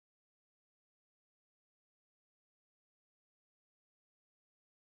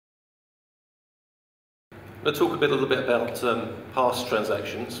I'm going to talk a little bit about past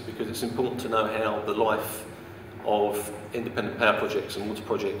transactions, because it's important to know how the life of independent power projects and water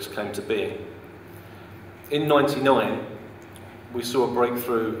projects came to being. In '99, we saw a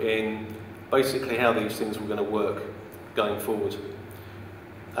breakthrough in basically how these things were going to work going forward.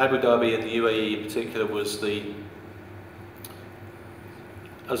 Abu Dhabi and the UAE in particular was the,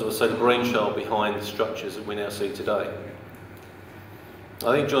 as I would say, the brainchild behind the structures that we now see today.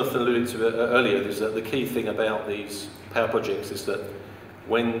 I think Jonathan alluded to it earlier, is that the key thing about these power projects is that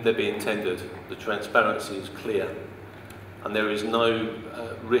when they're being tendered, the transparency is clear and there is no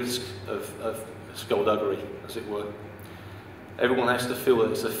risk of skullduggery, as it were. Everyone has to feel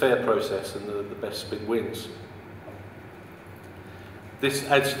that it's a fair process and the best bid wins. This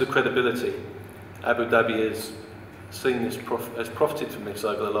adds to the credibility. Abu Dhabi has seen this has profited from this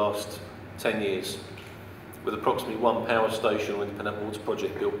over the last 10 years, with approximately one power station or independent water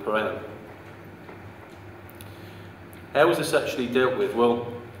project built per annum. How was this actually dealt with?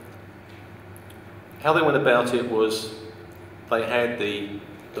 Well, how they went about it was they had the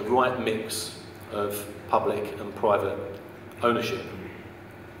right mix of public and private ownership.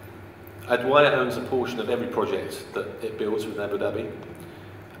 Adwaya owns a portion of every project that it builds with Abu Dhabi,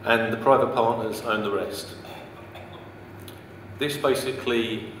 and the private partners own the rest. This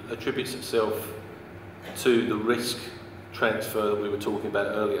basically attributes itself to the risk transfer that we were talking about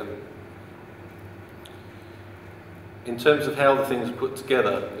earlier. In terms of how the things are put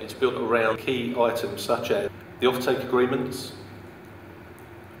together, it's built around key items such as the offtake agreements,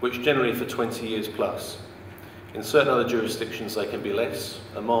 which generally for 20 years plus. In certain other jurisdictions they can be less.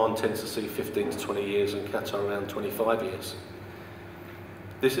 Oman tends to see 15 to 20 years and Qatar around 25 years.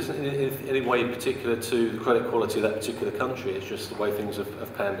 This isn't in any way particular to the credit quality of that particular country, it's just the way things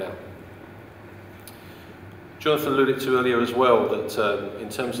have panned out. Jonathan alluded to earlier as well that in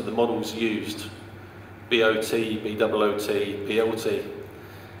terms of the models used, BOT, BOOT, PLT,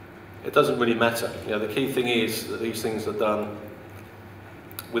 it doesn't really matter. You know, the key thing is that these things are done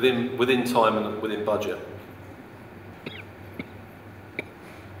within time and within budget.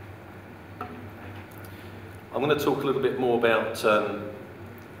 I'm going to talk a little bit more about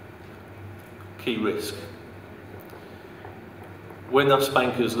key risk. When us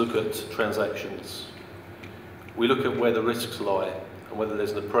bankers look at transactions, we look at where the risks lie and whether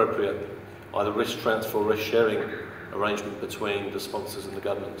there's an appropriate either risk transfer or risk sharing arrangement between the sponsors and the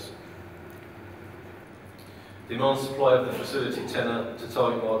governments. Demand supply of the facility tenor to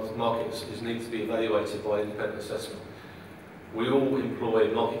target markets needs to be evaluated by independent assessment. We all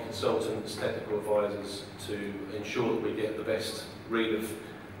employ market consultants, technical advisors to ensure that we get the best read of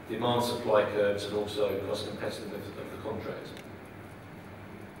demand supply curves and also cost competitiveness of the contract.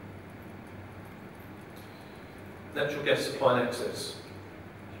 Natural gas supply and access.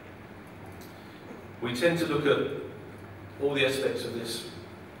 We tend to look at all the aspects of this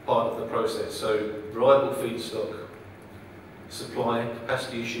part of the process, so reliable feedstock, supply,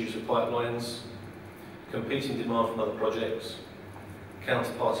 capacity issues of pipelines, competing demand from other projects,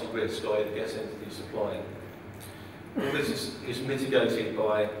 counterparty risk, i.e. the gas entity supplying. All this is mitigated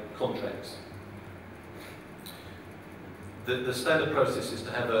by contracts. The standard process is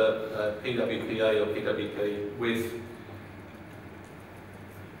to have a PWPA or PWP with,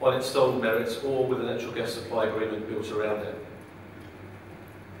 on its sole merits, or with a natural gas supply agreement built around it.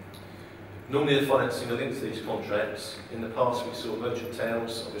 Normally the financing are linked to these contracts. In the past we saw merchant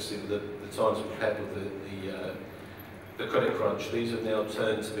towns, obviously with the times we've had with the credit crunch. These have now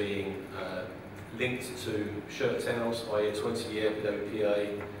turned to being linked to shirt towns, i.e. a 20-year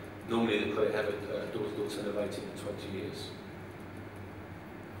PWPA. Normally the credit have a door-to-door tenor of 18 to 20 years.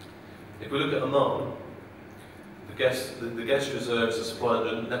 If we look at Oman, the gas reserves are supplied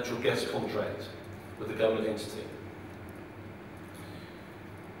under a natural gas contract with the government entity.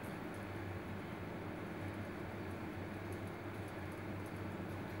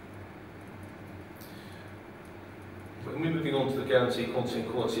 When we're moving on to the guaranteed quantity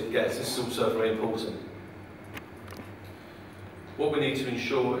and quality of gas, this is also very important. What we need to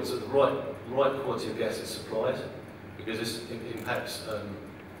ensure is that the right quality of gas is supplied, because this impacts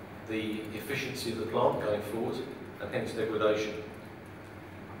the efficiency of the plant going forward, and hence degradation.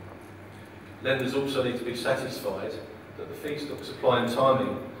 Lenders also need to be satisfied that the feedstock supply and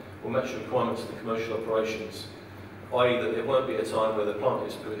timing will match the requirements of the commercial operations, i.e. that there won't be a time where the plant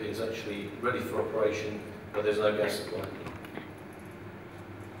is actually ready for operation but there's no gas supply.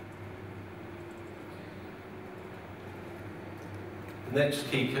 The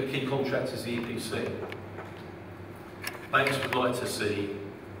next key contract is the EPC. Banks would like to see,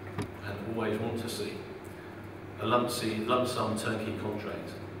 and always want to see, a lump sum turnkey contract.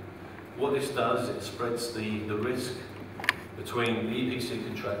 What this does is it spreads the risk between the EPC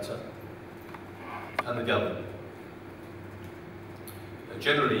contractor and the government.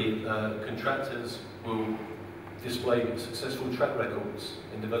 Generally, contractors will display successful track records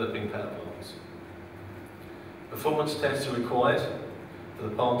in developing power plants. Performance tests are required for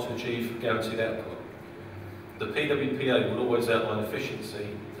the plant to achieve guaranteed output. The PWPA will always outline efficiency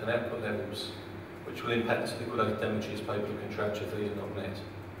and output levels, which will impact liquidated damages paid to the contractor if these are not met.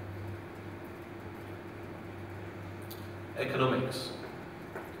 Economics.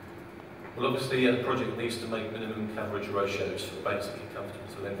 Well, obviously a project needs to make minimum coverage ratios for the banks to get comfortable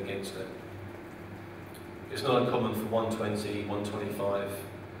to lend against it. It's not uncommon for 120, 125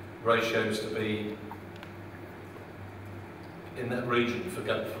 ratios to be in that region for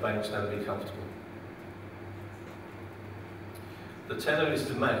banks now to be comfortable. The tenor is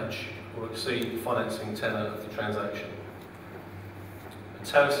to match or exceed the financing tenor of the transaction. And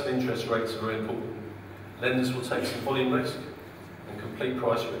tariffs and interest rates are very important. Lenders will take some volume risk and complete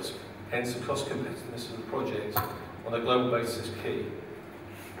price risk. Hence, the cost competitiveness of the project on a global basis is key.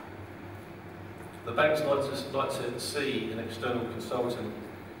 The banks like to see an external consultant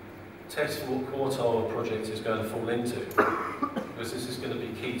test what quartile a project is going to fall into, because this is going to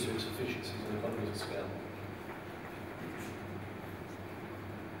be key to its efficiencies and economies of scale.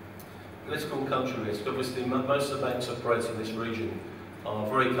 Political and country risk. Obviously, most of the banks operating in this region are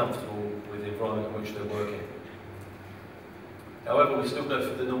very comfortable with the environment in which they're working. However, we still go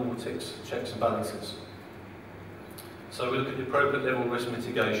for the normal checks and balances. So we look at the appropriate level of risk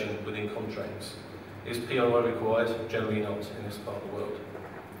mitigation within contracts. Is PRI required? Generally not in this part of the world.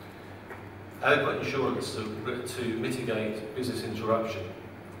 Adequate insurance to mitigate business interruption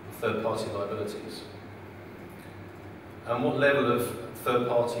and third-party liabilities. And what level of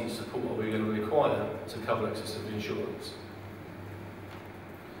third-party support are we going to require to cover excessive insurance?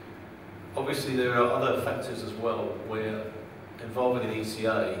 Obviously, there are other factors as well where involving an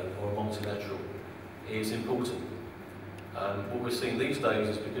ECA or a multilateral is important. What we're seeing these days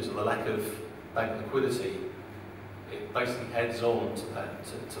is because of the lack of bank liquidity, it basically adds on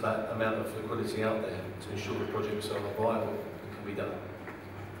to that amount of liquidity out there to ensure the projects are viable and can be done.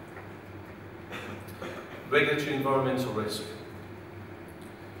 Regulatory environmental risk.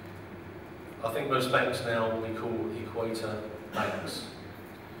 I think most banks now we call equator banks.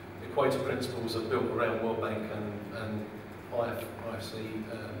 Equator principles are built around World Bank and IFC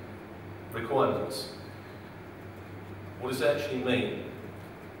requirements. What does it actually mean?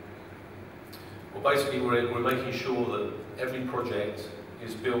 Well, basically we're making sure that every project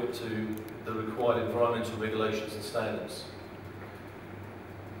is built to the required environmental regulations and standards.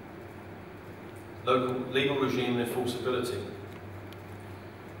 Local legal regime and enforceability.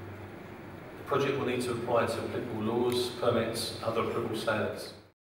 The project will need to apply to applicable laws, permits, other applicable standards.